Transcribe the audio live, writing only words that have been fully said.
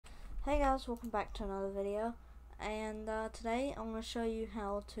Hey guys, welcome back to another video, and today I'm going to show you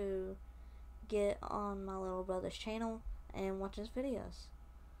how to get on my little brother's channel and watch his videos.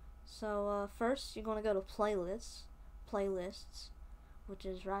 So first you're going to go to playlists, which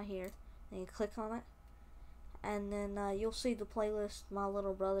is right here, and you click on it, and then you'll see the playlist My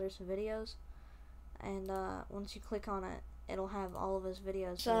Little Brother's Videos, and once you click on it, it'll have all of his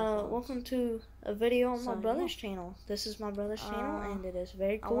videos. So, welcome to a video on my brother's channel. This is my brother's channel, and it is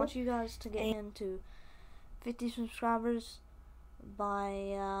very cool. I want you guys to get into 50 subscribers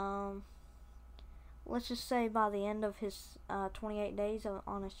by, let's just say by the end of his 28 days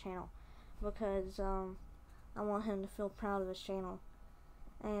on his channel, because I want him to feel proud of his channel.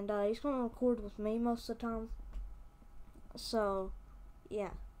 And he's going to record with me most of the time. So,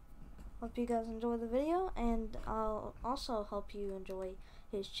 yeah. Hope you guys enjoy the video, and I'll also help you enjoy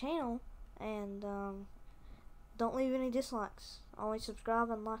his channel, and don't leave any dislikes. Only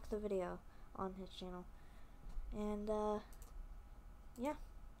subscribe and like the video on his channel. And yeah,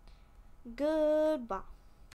 goodbye.